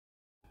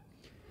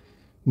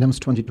NUMS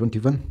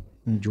 2021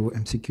 जो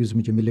MCQs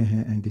मुझे मिले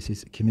हैं and this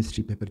is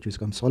chemistry paper जो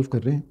इसका हम सॉल्व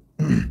कर रहे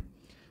हैं।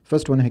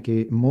 फर्स्ट वन है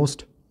कि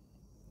most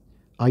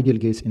ideal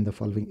gas in the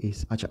following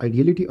is. अच्छा,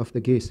 ideality of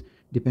the gas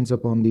depends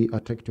upon the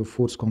attractive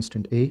force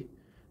constant A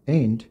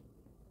and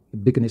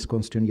bigness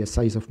constant या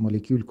size of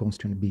molecule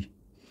constant B,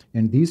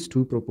 and these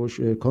two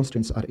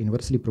constants are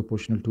inversely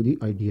proportional to the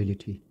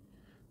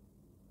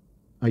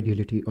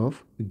ideality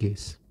of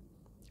gas.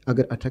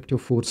 अगर attractive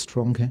force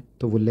strong है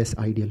तो वो less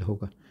ideal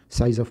होगा,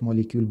 size of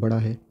molecule बड़ा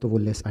है तो वो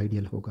लेस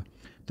आइडियल होगा।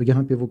 तो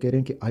यहाँ पे वो कह रहे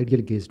हैं कि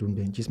आइडियल गैस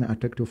ढूंढें जिसमें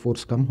अट्रैक्टिव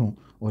फोर्स कम हो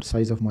और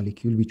साइज़ ऑफ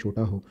मॉलिक्यूल भी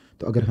छोटा हो।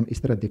 तो अगर हम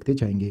इस तरह देखते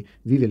जाएंगे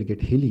वी विल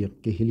गेट हीलियम,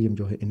 कि हीलियम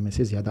जो है इनमें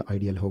से ज़्यादा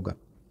आइडियल होगा।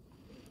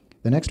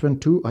 The next one,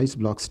 2 ice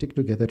blocks stick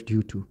together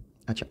due to.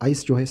 अच्छा,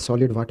 आइस जो है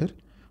सॉलिड वाटर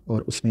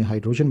और उसमें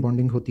हाइड्रोजन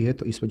बॉन्डिंग होती है,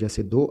 तो इस वजह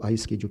से दो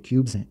आइस के जो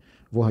क्यूब्स हैं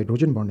वो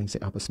हाइड्रोजन बॉन्डिंग से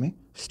आपस में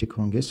स्टिक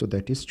होंगे। So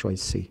that is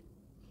choice C.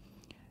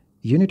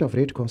 Unit of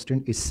rate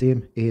constant is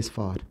same as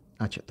for.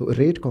 अच्छा, तो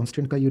रेट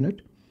कांस्टेंट का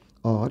यूनिट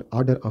और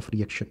ऑर्डर ऑफ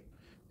रिएक्शन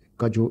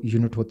का जो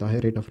यूनिट होता है,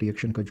 रेट ऑफ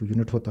रिएक्शन का जो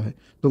यूनिट होता है,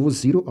 तो वो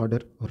ज़ीरो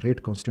ऑर्डर और रेट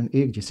कांस्टेंट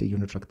एक जैसे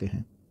यूनिट रखते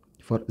हैं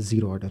फॉर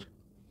ज़ीरो ऑर्डर।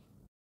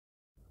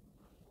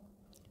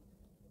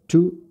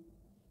 टू,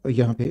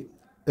 यहाँ पे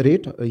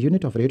rate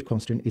unit of rate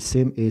constant is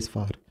same as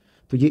for,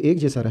 तो ये एक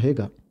जैसा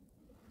रहेगा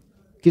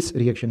किस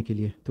रिएक्शन के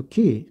लिए, तो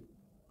K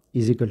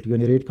इज इक्वल टू,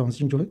 यानी रेट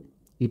कांस्टेंट जो है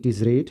it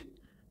is rate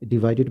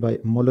divided by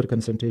molar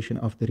concentration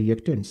of the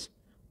reactants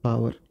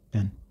power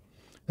n।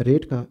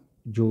 Rate का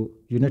जो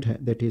यूनिट है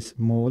दैट इज़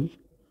मोल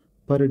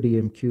पर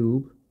dm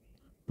क्यूब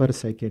पर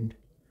सेकेंड,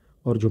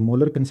 और जो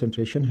मोलर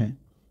कंसंट्रेशन है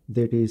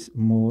दैट इज़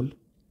मोल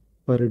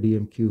पर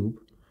dm क्यूब,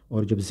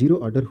 और जब ज़ीरो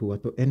ऑर्डर हुआ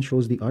तो n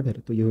शोज़ द ऑर्डर,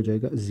 तो ये हो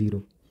जाएगा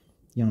ज़ीरो,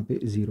 यहाँ पे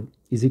ज़ीरो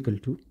इज इक्वल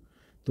टू,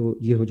 तो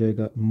ये हो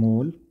जाएगा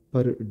मोल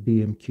पर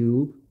dm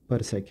क्यूब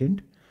पर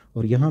सेकेंड,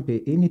 और यहाँ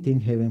pay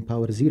anything having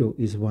power zero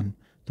is 1,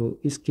 तो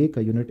इस K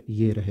का यूनिट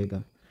ये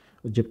रहेगा।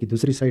 जबकि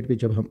दूसरी साइड पे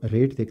जब हम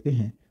रेट देखते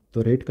हैं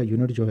तो रेट का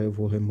यूनिट जो है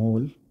वो है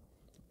मोल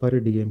पर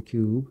dm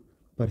क्यूब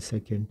पर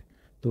सेकेंड।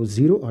 तो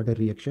ज़ीरो ऑर्डर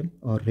रिएक्शन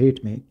और रेट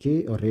में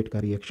K और रेट का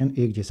रिएक्शन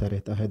एक जैसा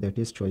रहता है, that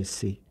is choice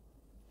C.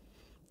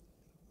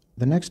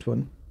 The next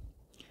one,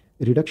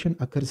 reduction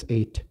occurs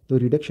 8, तो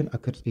रिडक्शन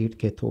अकर्स 8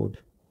 कैथोड,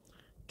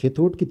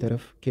 कैथोड की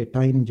तरफ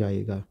केटाइन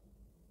जाएगा,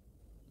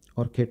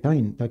 और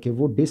केटाइन ताकि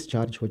वो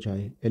डिस्चार्ज हो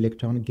जाए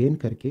इलेक्ट्रॉन गेन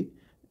करके,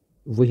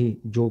 वही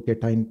जो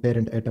केटाइन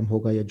पेरेंट एटम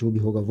होगा या जो भी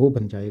होगा वो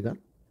बन जाएगा,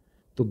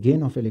 तो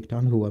गेन ऑफ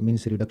इलेक्ट्रॉन हुआ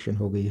मीन्स रिडक्शन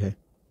हो गई है।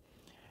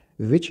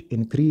 Which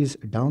increase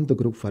down the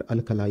group for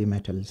alkali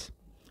metals,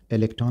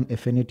 electron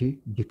affinity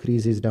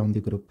decreases down the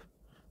group,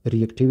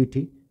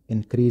 reactivity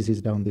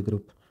increases down the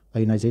group,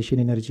 ionisation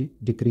energy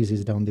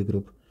decreases down the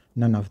group,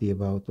 none of the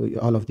above, तो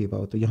all of the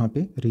above, तो यहाँ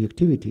पे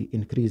reactivity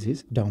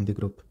increases down the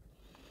group.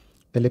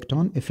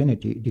 Electron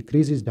affinity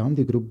decreases down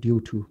the group due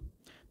to,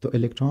 तो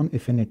electron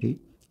affinity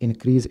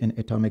increase in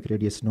atomic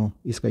radius, no,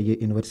 इसका ये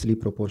inversely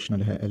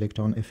proportional है।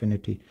 Electron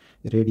affinity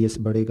radius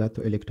बढ़ेगा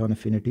तो इलेक्ट्रॉन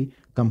एफिनिटी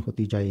कम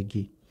होती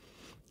जाएगी।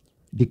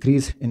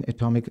 Decrease in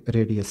atomic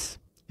radius,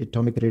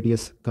 atomic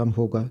radius कम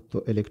होगा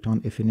तो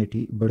इलेक्ट्रॉन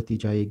एफिनिटी बढ़ती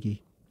जाएगी।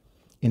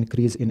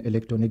 Increase in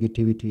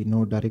electronegativity,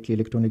 no, directly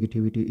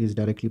electronegativity is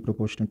directly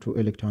proportional two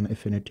electron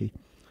affinity,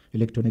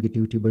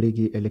 electronegativity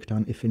बढ़ेगी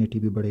इलेक्ट्रॉन एफिनिटी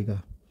भी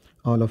बढ़ेगा,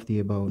 all of the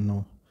above,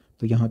 no.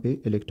 तो यहाँ पे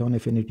electron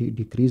affinity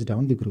decrease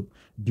down the group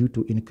due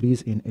to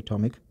increase in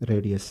atomic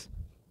radius.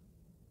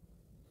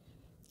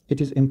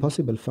 It is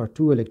impossible for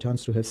two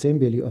electrons to have same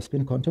value off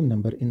spin quantum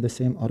number in the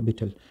same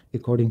orbital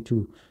according to,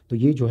 तो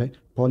ये जो है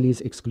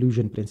Pauli's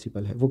exclusion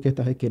principle है। वो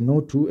कहता है कि no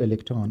two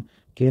electron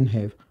can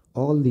have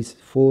all this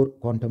 4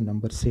 quantum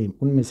number same,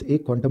 उनमें से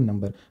एक क्वांटम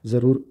नंबर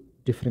ज़रूर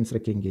डिफरेंस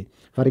रखेंगे।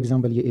 फॉर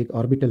एग्जांपल ये एक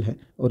ऑर्बिटल है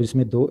और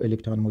इसमें 2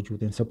 इलेक्ट्रॉन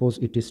मौजूद हैं, सपोज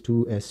इट इज़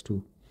 2s2।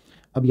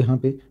 अब यहाँ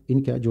पे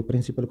इनका जो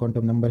प्रिंसिपल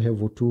क्वांटम नंबर है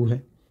वो 2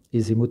 है,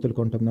 इजीमुथल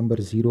क्वांटम नंबर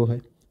 0 है,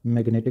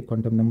 मैग्नेटिक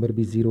क्वांटम नंबर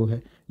भी 0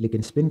 है,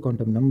 लेकिन स्पिन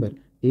क्वांटम नंबर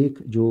एक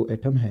जो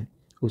एटम है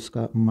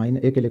उसका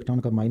एक इलेक्ट्रॉन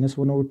का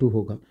 -1/2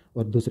 होगा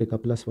और दूसरे का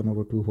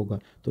 +1/2 होगा,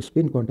 तो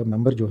स्पिन क्वांटम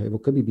नंबर जो है वो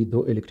कभी भी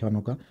 2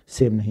 इलेक्ट्रॉनों का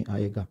सेम नहीं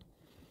आएगा।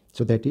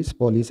 So that is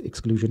Pauli's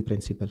exclusion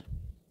principle.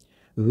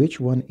 Which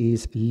one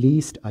is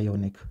least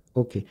ionic,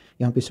 okay,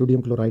 यहाँ पे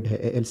सोडियम क्लोराइड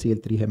है,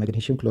 AlCl3 है,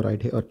 मैग्नीशियम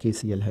क्लोराइड है और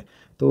KCl है,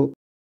 तो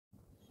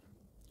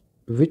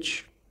which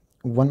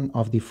one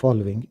of the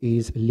following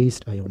is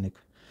least ionic,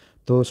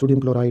 तो sodium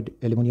chloride,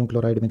 aluminium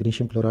chloride,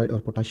 magnesium chloride और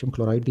पोटाशियम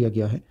क्लोराइड दिया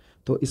गया है।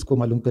 तो इसको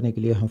मालूम करने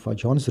के लिए हम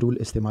फॉजॉन्स रूल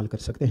इस्तेमाल कर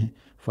सकते हैं।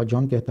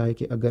 फॉजॉन कहता है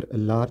कि अगर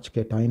लार्ज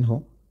केटाइन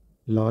हो,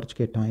 लार्ज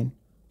केटाइन,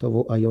 तो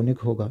वो आयोनिक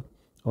होगा,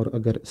 और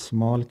अगर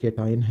स्मॉल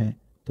केटाइन है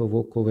तो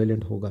वो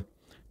कोवेलेंट होगा।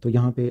 तो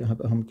यहाँ पे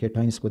हम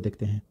केटाइंस को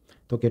देखते हैं,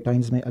 तो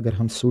केटाइंस में अगर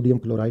हम सोडियम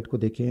क्लोराइड को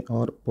देखें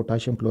और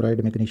पोटाशियम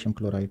क्लोराइड, मैग्नीशियम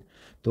क्लोराइड,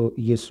 तो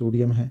ये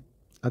सोडियम है,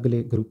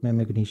 अगले ग्रुप में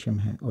मैग्नीशियम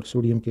है और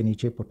सोडियम के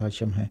नीचे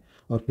पोटाशियम है,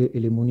 और फिर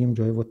एल्युमिनियम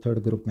जो है वो थर्ड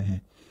ग्रुप में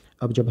है।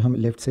 अब जब हम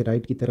लेफ़्ट से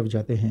राइट की तरफ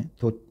जाते हैं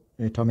तो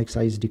एटॉमिक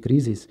साइज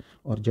डिक्रीजेस,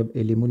 और जब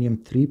एल्यूमिनियम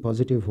 3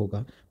 पॉजिटिव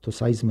होगा तो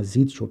साइज़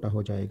मज़ीद छोटा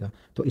हो जाएगा।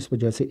 तो इस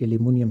वजह से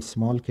एल्यूमिनियम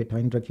स्मॉल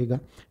केटाइन रखेगा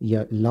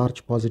या लार्ज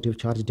पॉजिटिव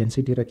चार्ज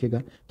डेंसिटी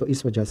रखेगा। तो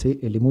इस वजह से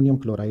aluminium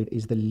chloride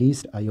is the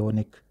least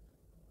ionic.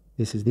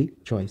 This is the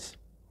choice.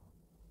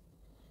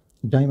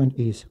 Diamond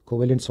is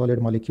covalent solid,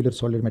 molecular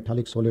solid,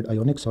 metallic solid,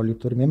 ionic solid.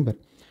 तो रिमेंबर,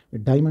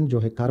 डायमंड जो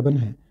है कार्बन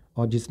है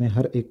और जिसमें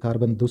हर एक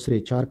कार्बन दूसरे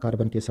 4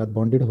 कार्बन के साथ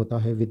बॉन्डेड होता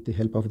है with the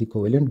help of the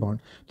covalent bond.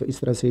 तो इस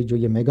तरह से जो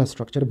ये मेगा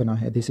स्ट्रक्चर बना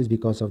है, this is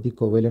because of the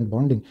covalent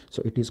bonding,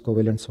 so it is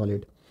covalent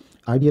solid.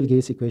 Ideal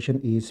gas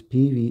equation is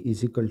PV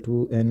is equal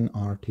to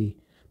nRT।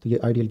 तो ये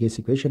आइडियल गैस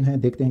इक्वेशन है।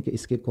 देखते हैं कि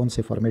इसके कौन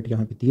से फॉर्मेट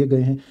यहाँ पे दिए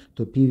गए हैं।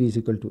 तो PV is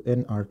equal to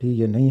nRT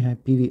ये नहीं है,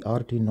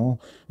 PVRT no,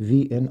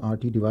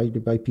 VnRT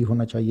divided by P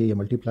होना चाहिए, ये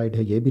मल्टीप्लाइड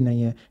है, ये भी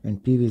नहीं है, and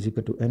PV is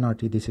equal to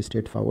nRT। This is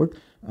straight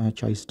forward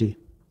choice D.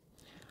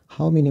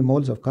 How many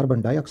moles of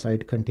carbon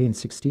dioxide contain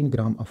 16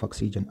 gram of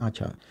oxygen.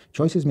 अच्छा,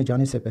 चॉइसेस में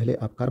जाने से पहले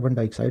आप कार्बन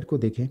डाइऑक्साइड को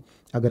देखें।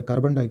 अगर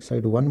कार्बन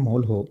डाइऑक्साइड 1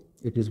 मोल हो,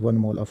 it is 1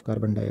 mole of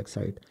carbon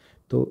dioxide,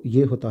 तो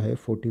ये होता है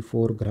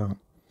 44 ग्राम।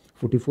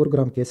 44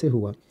 ग्राम कैसे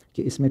हुआ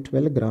कि इसमें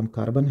 12 ग्राम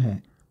कार्बन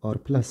है और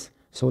प्लस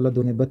 16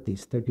 दूने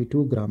 32,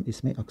 32 ग्राम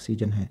इसमें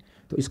ऑक्सीजन है।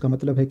 तो इसका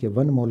मतलब है कि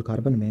 1 मोल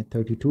कार्बन में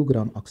 32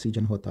 ग्राम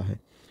ऑक्सीजन होता है।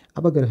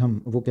 अब अगर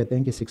हम वो कहते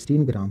हैं कि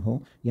 16 ग्राम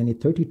हो, यानी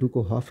 32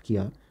 को हाफ़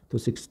किया तो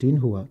 16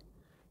 हुआ,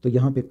 तो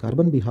यहाँ पे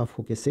कार्बन भी हाफ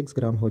होके 6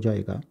 ग्राम हो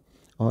जाएगा,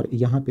 और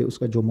यहाँ पे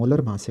उसका जो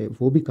मोलर मास है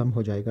वो भी कम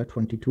हो जाएगा,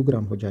 22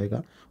 ग्राम हो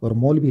जाएगा, और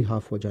मोल भी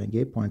हाफ हो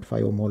जाएंगे,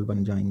 0.5 मोल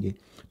बन जाएंगे।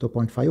 तो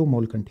 0.5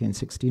 मोल contain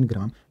 16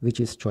 gram,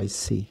 which is choice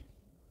C.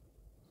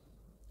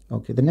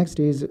 Okay, the next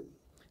is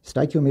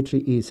stoichiometry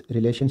is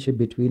relationship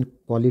between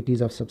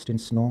qualities of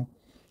substance, no.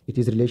 It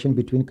is relation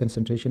between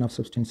concentration of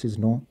substances,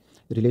 no.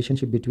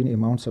 Relationship between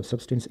amounts of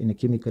substance in a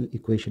chemical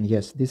equation,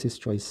 yes, this is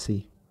choice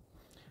C.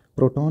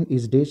 Proton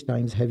is dash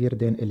times heavier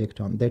than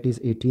electron, that is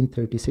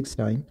 1836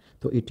 time,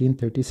 तो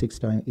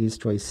 1836 time is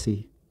choice C.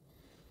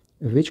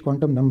 Which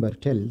quantum number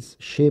tells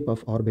shape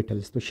of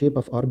orbitals? तो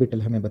shape of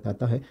orbital हमें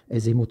बताता है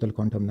azimuthal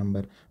quantum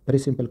number.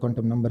 Perisimple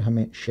quantum number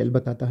हमें shell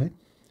बताता है,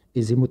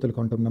 azimuthal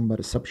quantum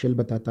number सब shell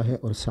बताता है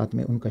और साथ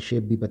में उनका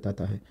shape भी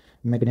बताता है।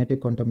 Magnetic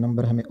quantum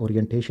number हमें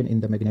orientation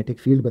in the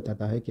magnetic field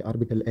बताता है कि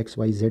orbital x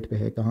y z पे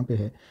है, कहाँ पे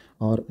है,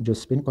 और जो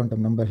spin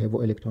quantum number है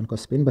वो electron का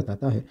spin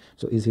बताता है।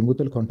 So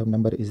azimuthal quantum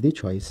number is the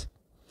choice.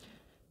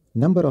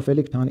 Number of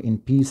electron in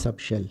P सब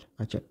शेल।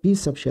 अच्छा, P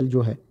सब शेल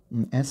जो है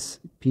S,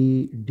 P,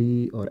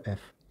 D और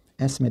F।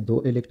 S में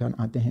 2 इलेक्ट्रॉन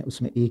आते हैं,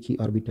 उसमें एक ही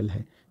ऑर्बिटल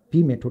है।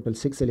 P में टोटल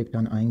 6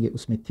 इलेक्ट्रॉन आएंगे,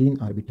 उसमें 3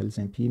 ऑर्बिटल्स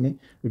हैं P में।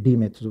 D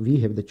में तो we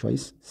have the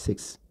choice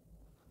 6।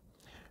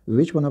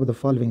 Which one of the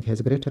following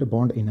has greater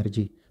bond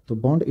energy? तो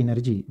bond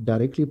energy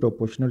directly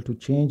proportional to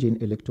change in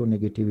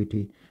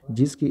electronegativity.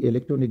 जिसकी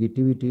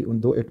इलेक्ट्रोनेगेटिविटी उन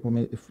 2 एटमों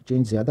में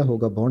चेंज ज़्यादा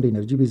होगा, बॉन्ड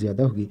एनर्जी भी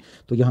ज़्यादा होगी।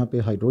 तो यहाँ पे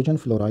हाइड्रोजन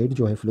फ्लोराइड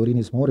जो है, फ्लोरीन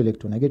इज़ मोर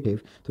इलेक्ट्रोनेगेटिव,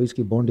 तो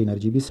इसकी बॉन्ड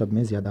एनर्जी भी सब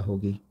में ज़्यादा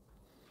होगी।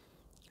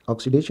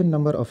 Oxidation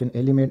number of an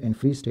element in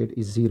free state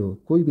is 0।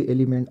 कोई भी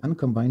एलिमेंट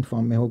अनकम्बाइंड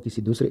फॉर्म में हो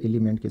किसी दूसरे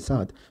एलिमेंट के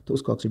साथ, तो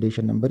उसका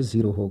ऑक्सीडेशन नंबर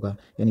 0 होगा।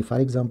 यानी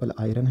फॉर एग्जांपल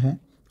आयरन है,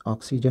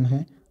 ऑक्सीजन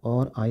है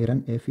और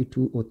आयरन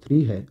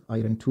Fe2O3 है,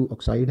 आयरन 2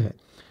 ऑक्साइड है।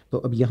 तो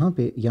अब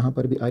यहाँ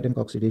पर भी आयरन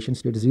का ऑक्सीडेशन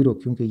स्टेट 0,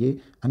 क्योंकि ये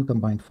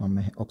अनकम्बाइंड फॉर्म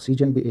में है।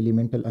 ऑक्सीजन भी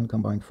एलिमेंटल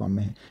अनकम्बाइंड फॉर्म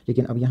में है,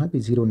 लेकिन अब यहाँ पे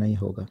 0 नहीं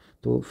होगा,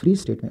 तो फ्री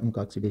स्टेट में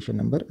उनका ऑक्सीडेशन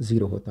नंबर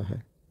 0 होता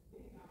है।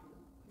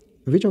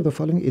 Which of the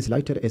following is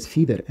lighter as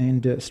feather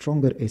and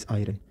stronger as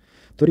iron?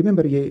 तो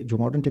रिमेंबर, ये जो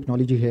मॉडर्न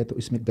टेक्नोलॉजी है तो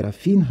इसमें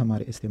ग्राफीन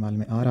हमारे इस्तेमाल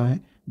में आ रहा है,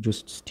 जो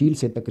स्टील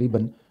से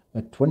तकरीबन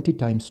 20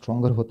 टाइम्स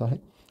स्ट्रॉन्गर होता है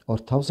और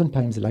 1000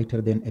 टाइम्स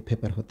लाइटर देन ए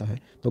पेपर होता है।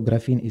 तो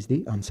graphene is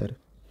the answer.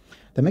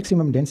 The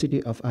maximum density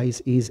of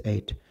ice is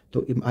 8।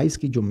 तो आइस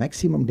की जो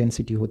मैक्सिमम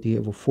डेंसिटी होती है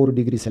वो 4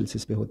 डिग्री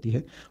सेल्सियस पे होती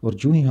है, और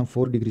जो ही हम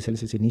 4 डिग्री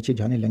सेल्सियस से नीचे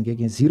जाने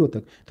लगेंगे 0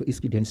 तक, तो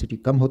इसकी डेंसिटी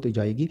कम होती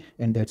जाएगी,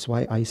 and that's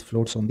why ice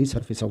floats on the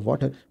surface of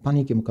water.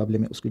 पानी के मुकाबले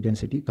में उसकी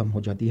डेंसिटी कम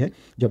हो जाती है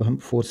जब हम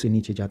 4 से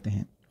नीचे जाते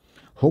हैं।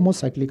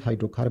 Homocyclic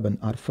hydrocarbon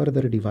are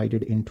further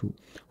divided into.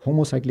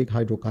 Homocyclic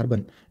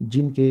hydrocarbon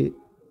जिनके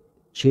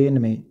चेन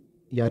में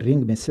या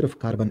रिंग में सिर्फ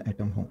कार्बन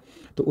एटम हो,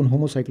 तो उन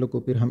होमोसाइक्लिक को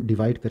फिर हम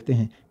डिवाइड करते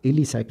हैं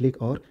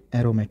एलिसाइक्लिक और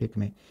एरोमेटिक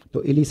में।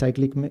 तो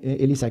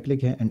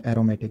एलिसाइक्लिक है एंड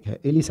एरोमेटिक है।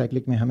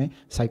 एलिसाइक्लिक में हमें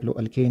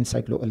साइक्लोअल्केन,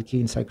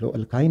 साइक्लोअल्कीन,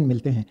 साइक्लोअल्काइन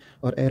मिलते हैं,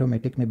 और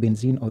एरोमेटिक में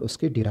बेंजीन और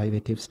उसके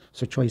डिराइवेटिव्स।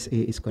 सो choice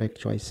A is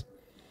correct choice.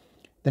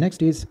 The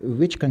next is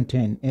which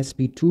contain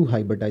sp2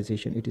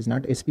 hybridization. It is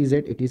not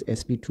sp(z), it is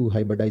sp2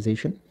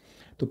 hybridization.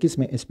 तो किस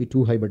में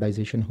sp2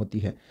 हाइब्रिडाइजेशन होती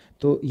है?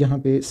 तो यहाँ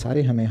पे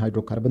सारे हमें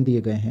हाइड्रोकार्बन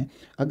दिए गए हैं।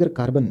 अगर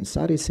कार्बन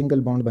सारे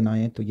सिंगल बॉन्ड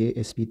बनाएं तो ये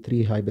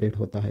sp3 हाइब्रिड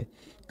होता है।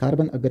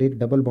 कार्बन अगर एक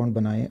डबल बॉन्ड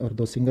बनाए और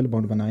 2 सिंगल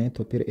बॉन्ड बनाएं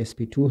तो फिर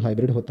sp2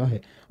 हाइब्रिड होता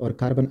है। और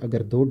कार्बन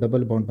अगर 2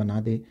 डबल बॉन्ड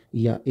बना दे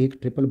या एक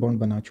ट्रिपल बॉन्ड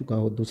बना चुका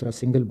हो, दूसरा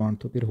सिंगल बॉन्ड,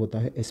 तो फिर होता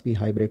है sp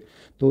हाइब्रिड।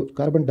 तो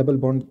कार्बन डबल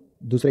बॉन्ड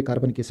दूसरे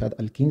कार्बन के साथ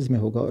अल्कीन्स में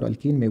होगा और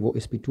अल्कीन में वो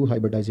sp2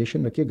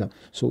 हाइब्रिडाइजेशन रखेगा।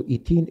 सो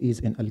ethene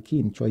is an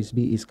alkyne, choice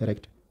B is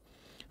correct.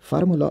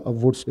 Formula of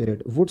would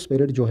spirit, would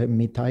spirit जो है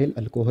मिथाइल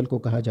अल्कोहल को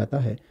कहा जाता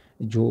है,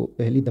 जो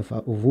पहली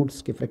दफ़ा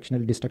वुड्स के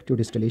फ्रैक्शनल डिस्ट्रक्टिव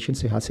डिस्टिलेशन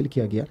से हासिल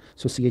किया गया।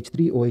 सो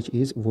CH3OH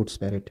is would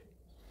spirit.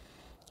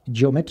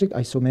 Geometric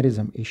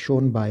isomerism is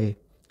shown by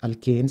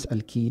alkanes,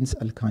 alkenes,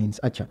 alkynes.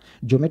 अच्छा,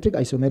 ज्योमेट्रिक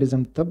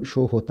आइसोमेरिज्म तब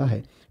शो होता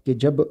है कि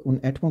जब उन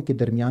एटमों के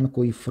दरमियान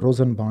कोई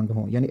फ्रोज़न बॉन्ड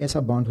हो, यानी ऐसा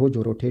बॉन्ड हो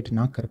जो रोटेट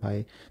ना कर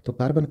पाए। तो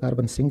carbon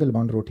carbon single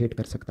bond rotate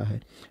कर सकता है,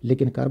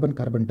 लेकिन carbon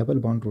carbon double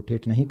bond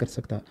rotate नहीं कर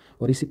सकता।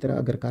 और इसी तरह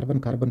अगर कार्बन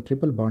कार्बन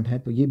ट्रिपल बॉन्ड है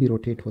तो ये भी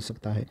रोटेट हो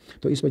सकता है।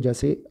 तो इस वजह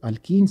से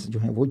अल्कीन्स जो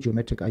हैं वो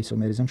ज्योमेट्रिक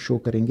आइसोमेरिज्म शो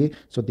करेंगे।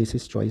 So this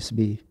is choice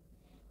B.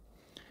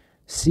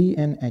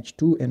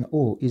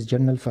 CnH2NO is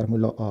general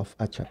formula of,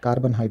 अच्छा,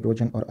 कार्बन,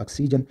 हाइड्रोजन और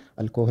ऑक्सीजन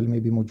अल्कोहल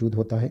में भी मौजूद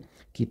होता है,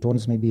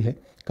 कीटोन्स में भी है।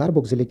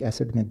 कार्बोक्सिलिक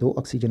एसिड में 2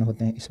 ऑक्सीजन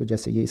होते हैं, इस वजह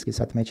से ये इसके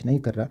साथ मैच नहीं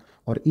कर रहा,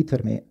 और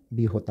ईथर में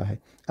भी होता है।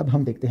 अब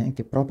हम देखते हैं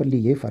कि प्रॉपरली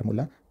ये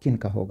फार्मूला किन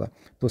का होगा।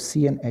 तो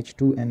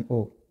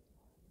CnH2NO,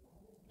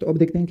 तो अब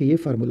देखते हैं कि ये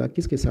फार्मूला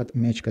किसके साथ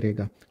मैच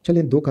करेगा।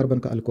 चलें 2 कार्बन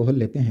का अल्कोहल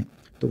लेते हैं,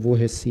 तो वो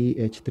है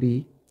CH3,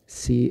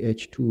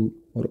 CH2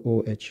 और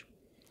OH।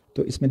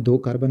 तो इसमें 2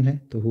 कार्बन है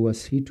तो हुआ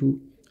C2,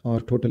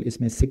 और टोटल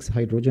इसमें 6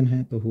 हाइड्रोजन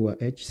है तो हुआ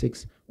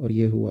H6, और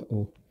ये हुआ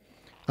O।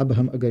 अब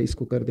हम अगर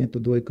इसको कर दें तो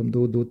 2 एकम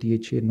 2, 2 3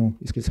 6 9,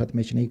 इसके साथ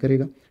मैच नहीं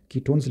करेगा।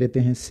 कीटोन्स लेते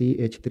हैं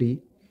CH3,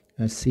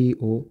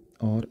 CO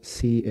और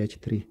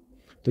CH3,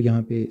 तो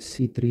यहाँ पे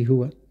C3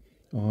 हुआ,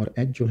 और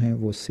H जो हैं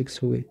वो 6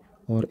 हुए,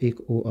 और एक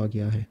O आ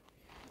गया है।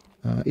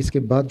 इसके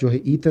बाद जो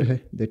है ईथर है,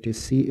 दैट इज़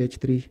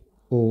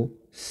CH3O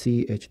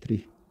CH3,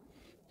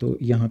 तो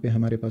यहाँ पे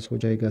हमारे पास हो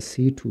जाएगा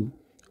C2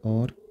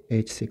 और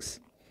H6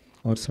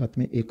 और साथ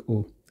में एक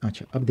O।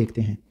 अच्छा, अब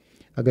देखते हैं,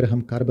 अगर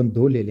हम कार्बन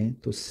 2 ले लें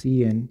तो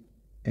CN,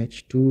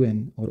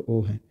 H2N और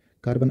O है।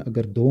 कार्बन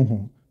अगर 2 हों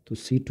तो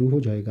C2 हो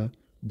जाएगा,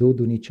 2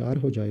 दूनी 4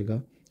 हो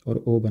जाएगा,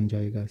 और O बन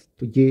जाएगा।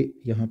 तो ये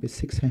यहाँ पे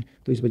 6 हैं,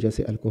 तो इस वजह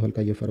से अल्कोहल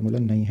का ये फार्मूला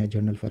नहीं है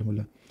जनरल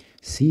फार्मूला,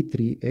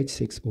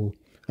 C3H6O।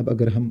 अब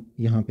अगर हम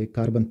यहाँ पे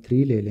कार्बन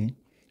 3 ले लें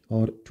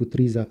और 2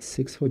 3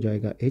 6 हो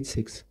जाएगा,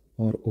 H6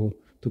 और O,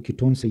 तो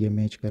कीटोन से ये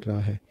मैच कर रहा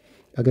है।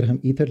 अगर हम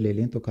ईथर ले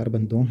लें तो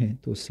कार्बन 2 हैं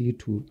तो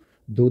C2,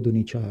 2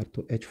 दूनी 4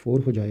 तो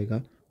H4 हो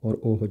जाएगा,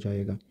 और O हो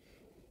जाएगा।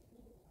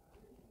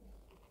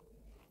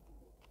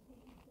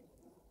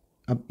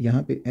 अब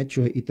यहाँ पे H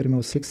जो है ईथर में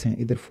वो 6 हैं,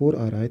 इधर 4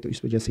 आ रहा है, तो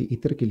इस वजह से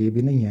ईथर के लिए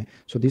भी नहीं है।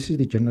 So this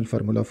is the general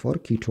formula for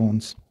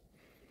ketones.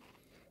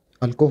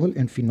 Alcohol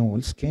and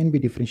phenols can be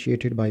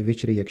differentiated by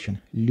which reaction?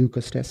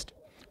 Lucas test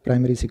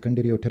primary,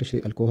 secondary और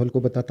टर्शियरी अल्कोहल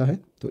को बताता है,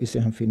 तो इससे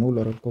हम फिनोल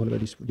और अल्कोहल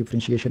का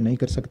डिफ्रेंशिएशन नहीं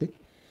कर सकते।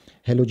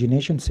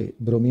 हेलोजिनेशन से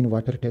ब्रोमीन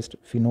वाटर टेस्ट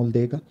फिनोल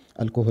देगा,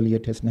 अल्कोहल ये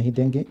टेस्ट नहीं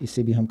देंगे,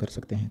 इससे भी हम कर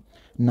सकते हैं।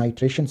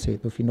 नाइट्रेशन से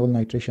तो फिनोल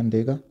नाइट्रेशन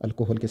देगा,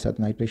 अल्कोहल के साथ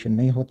नाइट्रेशन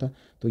नहीं होता,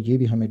 तो ये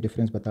भी हमें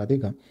डिफरेंस बता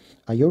देगा।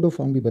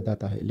 आयोडोफॉर्म भी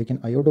बताता है, लेकिन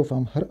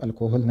आयोडोफॉर्म हर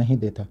अल्कोहल नहीं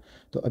देता।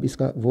 तो अब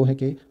इसका वो है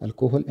कि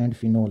अल्कोहल एंड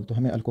फिनोल, तो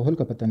हमें अल्कोहल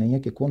का पता नहीं है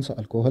कि कौन सा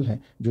अल्कोहल है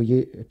जो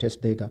ये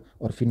टेस्ट देगा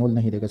और फिनोल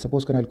नहीं देगा।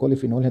 सपोज़ करें अल्कोहल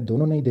फिनोल है,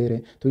 दोनों नहीं दे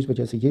रहे, तो इस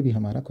वजह से ये भी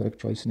हमारा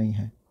करेक्ट चॉइस नहीं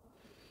है।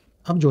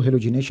 अब जो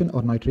हेलोजिनेशन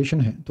और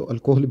नाइट्रेशन है, तो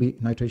अल्कोहल भी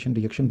नाइट्रेशन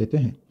रिएक्शन देते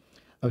हैं।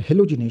 अब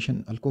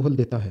हेलोजिनेशन अल्कोहल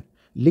देता है,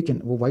 लेकिन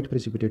वो वाइट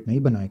प्रेसिपिटेट नहीं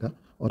बनाएगा,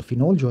 और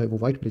फिनोल जो है वो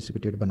वाइट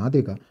प्रेसिपिटेट बना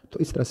देगा। तो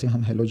इस तरह से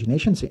हम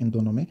हेलोजिनेशन से इन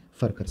दोनों में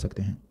फ़र्क कर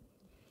सकते हैं।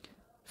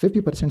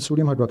 50%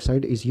 sodium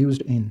hydroxide is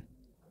used in,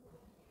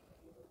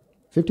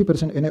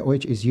 50%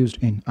 NaOH is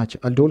used in. अच्छा,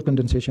 aldol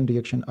condensation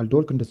reaction,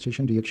 aldol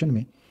condensation reaction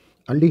में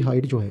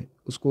अल्डिहाइड जो है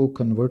उसको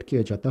कन्वर्ट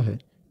किया जाता है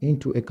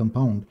into A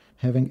compound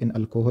having an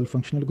alcohol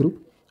functional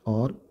group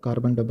और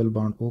carbon double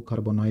bond O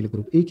carbonyl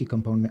group, एक ही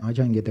कंपाउंड में आ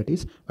जाएंगे, that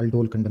is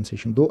aldol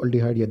condensation. 2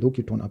 aldehyde या 2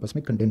 कीटोन आपस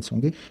में कंडेंस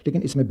होंगे,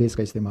 लेकिन इसमें बेस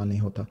का इस्तेमाल नहीं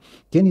होता।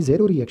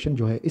 केनी-ज़ेरो रिएक्शन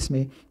जो है,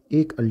 इसमें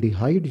एक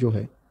अल्डिहाइड जो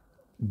है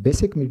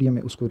बेसिक मीडियम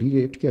में उसको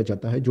रिएक्ट किया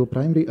जाता है, जो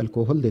प्राइमरी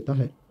अल्कोहल देता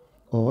है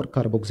और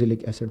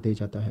कार्बोक्सिलिक एसिड दे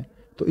जाता है।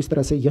 तो इस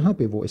तरह से यहाँ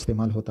पे वो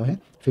इस्तेमाल होता है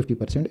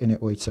 50%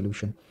 NaOH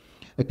सोल्यूशन।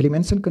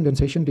 क्लीमेंसन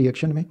कंडेंसेशन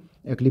रिएक्शन में,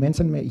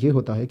 क्लीमेंसन में ये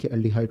होता है कि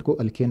अल्डिहाइड को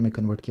अल्केन में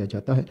कन्वर्ट किया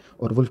जाता है,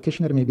 और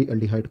वुल्फकिशनर में भी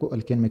अल्डिहाइड को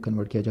अल्केन में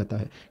कन्वर्ट किया जाता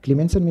है।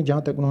 क्लीमेंसन में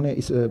जहाँ तक उन्होंने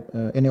इस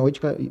NaOH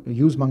का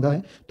यूज़ मांगा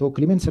है, तो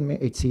क्लीमेंसन में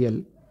HCl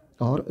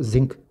और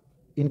जिंक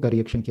इनका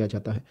रिएक्शन किया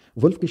जाता है।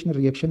 वुल्फकिशनर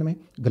रिएक्शन में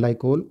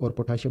ग्लाइकोल और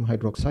पोटाशियम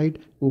हाइड्रोक्साइड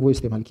वो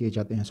इस्तेमाल किए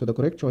जाते हैं। So the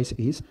correct choice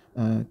is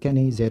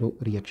केनी-ज़ेरो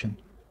reaction.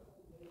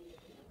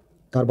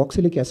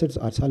 Carboxylic acids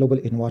are soluble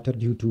in water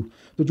due to,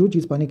 तो जो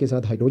चीज़ पानी के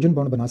साथ हाइड्रोजन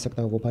बॉन्ड बना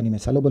सकता है वो पानी में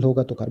सॉल्युबल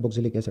होगा। तो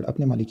कार्बोक्सिलिक एसिड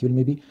अपने मॉलिक्यूल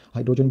में भी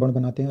हाइड्रोजन बॉन्ड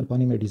बनाते हैं और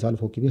पानी में डिजॉल्व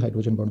होकर भी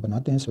हाइड्रोजन बॉन्ड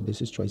बनाते हैं। So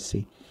this is choice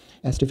C.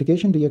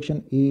 Esterification reaction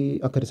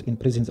occurs in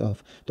presence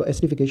of, तो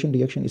एस्टिफिकेशन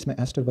रिएक्शन इसमें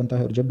एस्टर बनता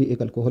है, और जब भी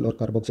एक अल्कोहल और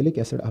कार्बोक्सिलिक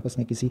एसिड आपस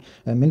में किसी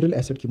मिनरल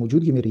एसिड की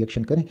मौजूदगी में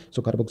रिएक्शन करें,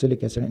 सो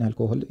carboxylic acid in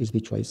alcohol is the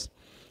choice.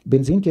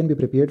 Benzene can be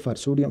prepared for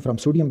sodium from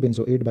sodium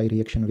benzoate by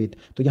reaction with,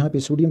 तो यहाँ पे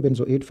सोडियम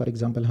बेंजोएट फॉर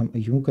एग्जांपल हम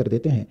यूँ कर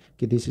देते हैं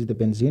कि this is the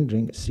benzene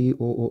ring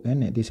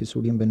COON, this is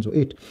sodium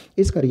benzoate.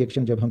 इसका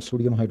रिएक्शन जब हम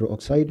सोडियम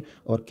हाइड्रोक्साइड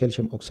और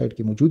कैल्शियम ऑक्साइड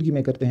की मौजूदगी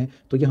में करते हैं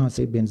तो यहाँ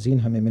से बेंजीन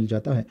हमें मिल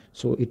जाता है।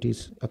 So it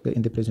is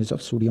in the presence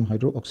of sodium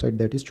hydroxide,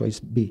 that is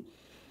choice B.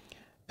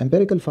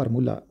 Empirical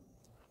formula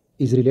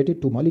is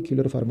related to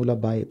molecular formula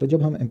by. तो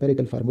जब हम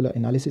एम्पेरिकल फार्मूला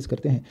एनालिसिस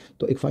करते हैं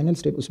तो एक फाइनल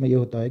स्टेप उसमें यह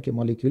होता है कि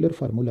molecular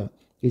formula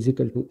is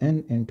equal to n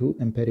into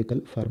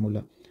empirical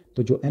formula.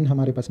 तो जो n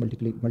हमारे पास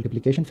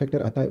मल्टीप्लिकेशन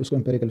फैक्टर आता है उसको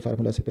एम्पेरिकल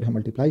फार्मूला से फिर हम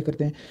मल्टीप्लाई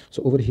करते हैं।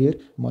 So over here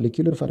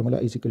molecular formula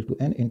is equal to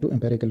n into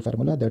empirical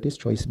formula, that is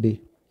choice B.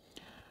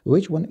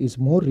 Which one is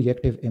more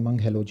reactive among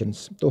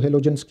halogens. तो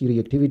हेलोजेंस की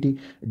रिएक्टिविटी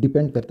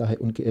डिपेंड करता है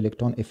उनके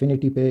इलेक्ट्रॉन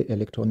एफिनिटी पे,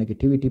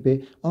 इलेक्ट्रॉनिगेटिविटी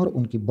पे और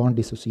उनकी बॉन्ड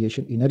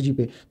डिसोसिएशन एनर्जी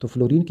पे। तो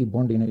फ्लोरीन की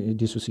बॉन्ड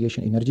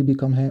डिसोसिएशन एनर्जी भी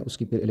कम है,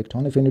 उसकी फिर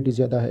इलेक्ट्रॉन एफिनिटी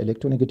ज़्यादा है,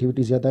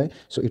 इलेक्ट्रोनेगेटिविटी ज़्यादा है,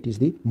 so it is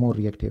the more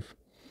reactive.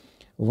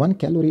 1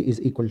 calorie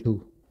is equal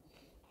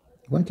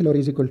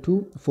to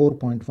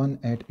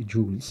 4.18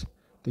 joules.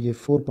 तो ये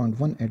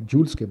 4.18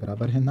 जूल्स के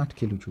बराबर है, not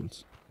kilo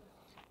joules.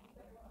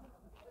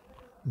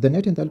 The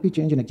net enthalpy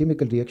change in a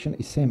chemical reaction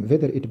is same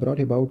whether it brought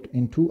about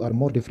in 2 or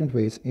more different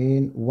ways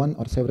in one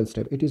or several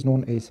steps. It is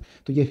known as,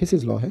 तो ये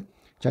हिसिस law है,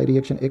 चाहे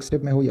reaction एक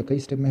step में हो या कई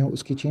step में हो,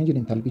 उसकी चेंज इन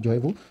एंथैल्पी जो है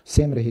वो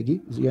सेम रहेगी।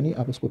 यानी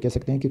आप उसको कह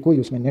सकते हैं कि कोई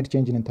उसमें नेट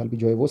चेंज इन एंथैल्पी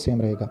जो है वो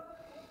सेम रहेगा।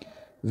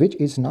 Which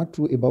is not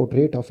true about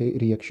rate of A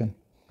reaction.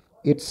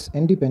 It's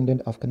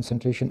independent of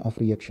concentration of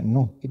reaction.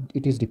 No,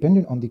 it is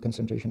dependent on the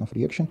concentration of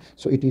reaction.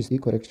 So it is the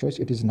correct choice.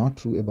 It is not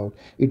true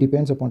about. It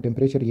depends upon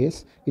temperature. Yes.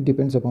 It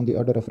depends upon the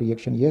order of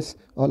reaction. Yes.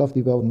 All of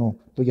the above. No.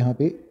 तो यहाँ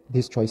पे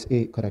this choice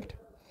A correct.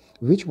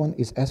 Which one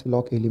is S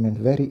block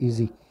element? Very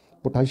easy.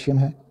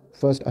 Potassium है,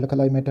 first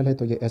alkali metal है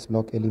तो ये S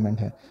block element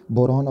है।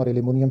 Boron और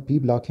aluminium P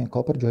block हैं,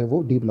 कॉपर जो है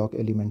वो D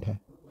block element है।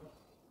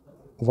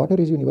 Water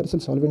is universal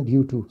solvent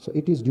due to, so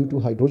it is due to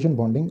hydrogen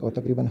bonding, और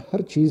तकरीबन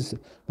हर चीज़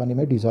पानी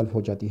में डिज़ोल्व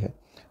हो जाती है।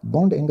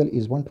 बॉन्ड एंगल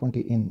इज़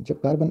 120 इन। जब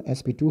कार्बन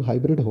sp2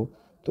 हाइब्रिड हो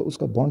तो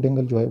उसका बॉन्ड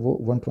एंगल जो है वो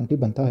 120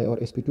 बनता है, और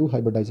sp2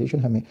 हाइब्रिडाइजेशन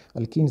हमें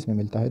अल्कीन्स में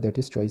मिलता है, that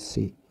is choice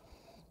C.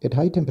 At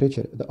high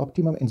temperature the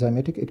optimum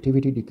enzymatic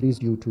activity decrease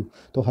due to.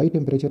 तो हाई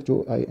टेम्परेचर जो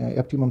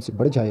ऑप्टिमम से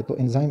बढ़ जाए तो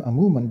एंजाइम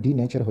अमूमन डी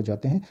नेचर हो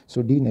जाते हैं,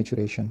 सो D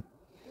नेचुरेशन।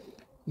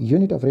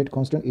 Unit of rate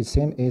constant is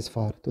same as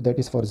for, तो that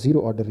is for zero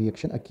order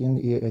reaction. Again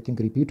ये आई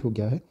थिंक रिपीट हो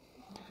गया है।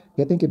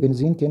 कहते हैं कि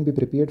benzene can be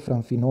prepared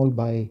from phenol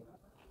bye,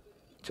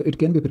 so it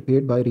can be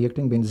prepared by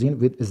reacting benzene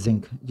with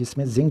zinc,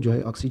 जिसमें zinc जो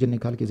है ऑक्सीजन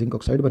निकाल के जिंक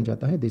ऑक्साइड बन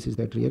जाता है। दिस इज़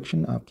दैट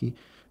रिएक्शन आपकी,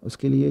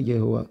 उसके लिए ये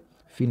हुआ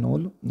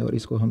फिनोल, और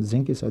इसको हम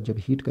जिंक के साथ जब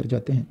हीट कर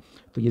जाते हैं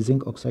तो ये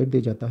जिंक ऑक्साइड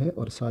दे जाता है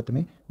और साथ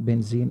में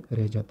बेंजीन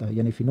रह जाता है,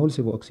 यानी फिनोल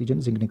से वो ऑक्सीजन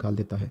जिंक निकाल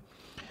देता है।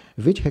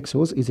 विच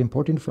hexose is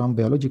important from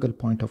biological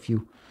point of view.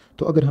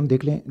 तो अगर हम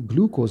देख लें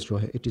ग्लूकोज जो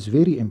है इट इज़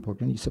वेरी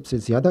इंपॉर्टेंट, सबसे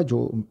ज़्यादा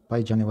जो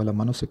पाई जाने वाला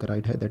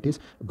मोनोसेकेराइड है that is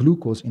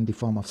glucose in the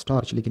form of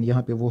starch, लेकिन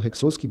यहाँ पे वो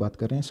हेक्सोज की बात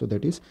कर रहे हैं, so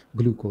that is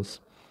glucose.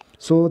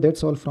 So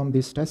that's all from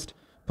this test.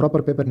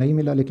 Proper paper नहीं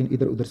मिला, लेकिन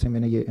इधर उधर से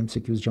मैंने ये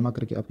MCQs जमा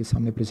करके आपके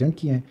सामने प्रेजेंट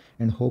किए हैं,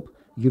 and hope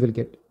you will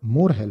get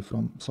more help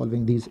from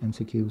solving these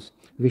MCQs.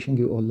 Wishing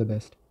you all the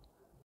best.